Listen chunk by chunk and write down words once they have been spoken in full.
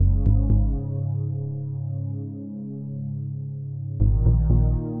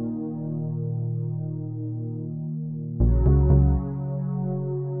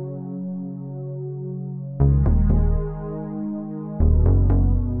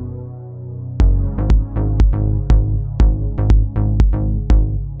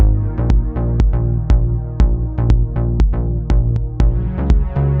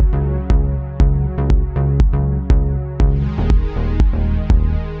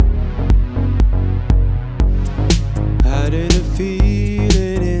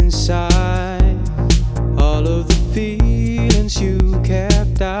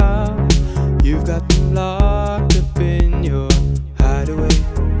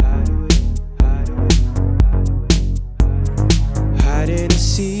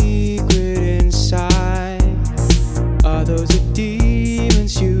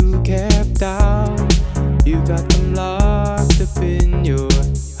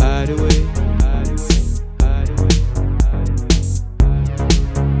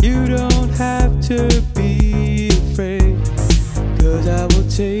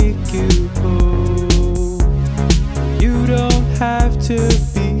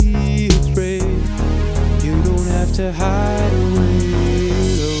to hide away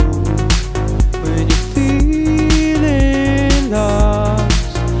alone. When you're feeling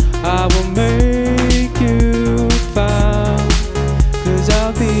lost, I will make you found. 'Cause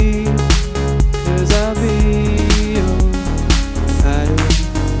I'll be your hideaway,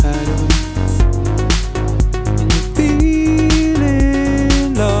 hideaway. When you're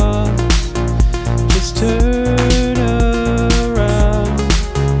feeling lost, just turn around,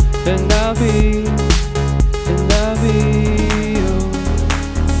 and I'll be your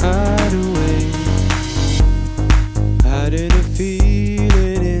hideaway. Hiding a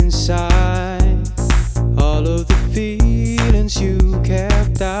feeling inside, all of the feelings you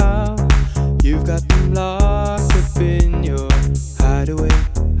kept out. You've got them locked up in your hideaway,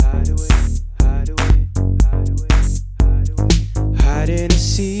 hideaway, hideaway, hideaway, hideaway. Hiding a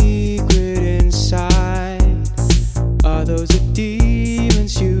secret inside, all those are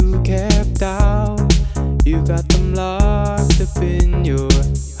demons you kept out. You've got them locked up in your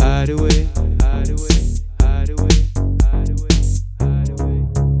hideaway, hideaway, hideaway, hideaway, hideaway.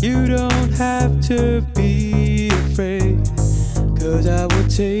 You don't have to be afraid, 'cause I will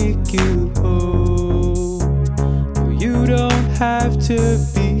take you home. No, you don't have to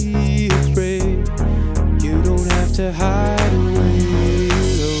be afraid. You don't have to hide away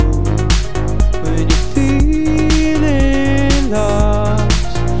alone. When you're feeling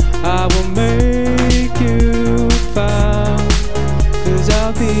lost, I will make you found. 'Cause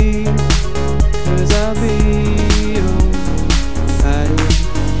I'll be your hideaway,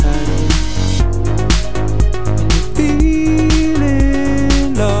 hideaway. When you're feeling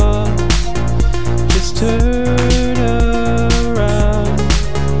lost, just turn around,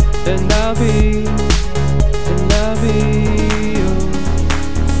 and I'll be your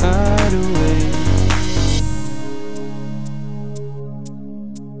hideaway.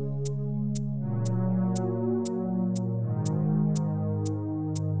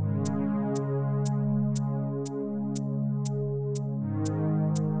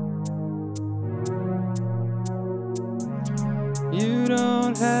 You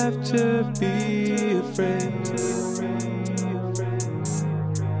don't have to be afraid.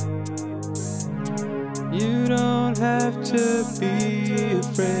 You don't have to be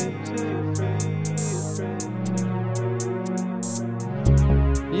afraid.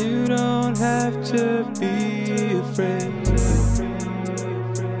 You don't have to be afraid.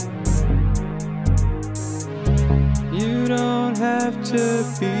 You don't have to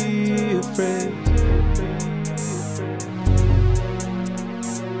be afraid.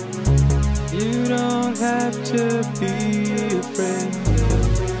 You don't have to be afraid,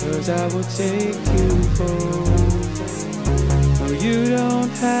 'cause I will take you home. No, you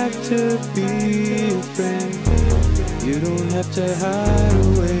don't have to be afraid. You don't have to hide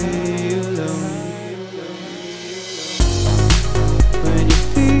away alone. When you're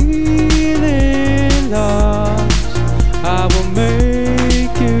feeling lost, I will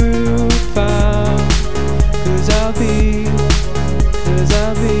make you found. 'Cause I'll be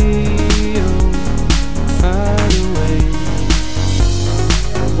your hideaway.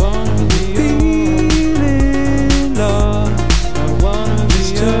 I wanna be feeling lost. I wanna be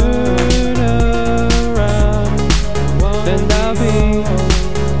turn around, and I'll be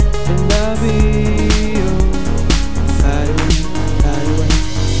your hideaway, hideaway,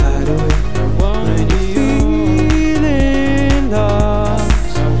 hideaway. When you're feeling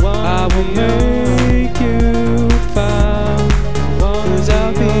lost, I will make you found. 'Cause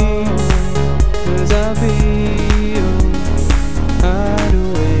I'll be your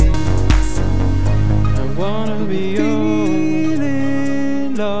hideaway. I wanna be your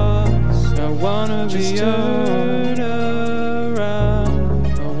feeling lost. I wanna be turn around,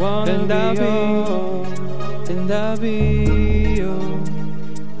 and I'll be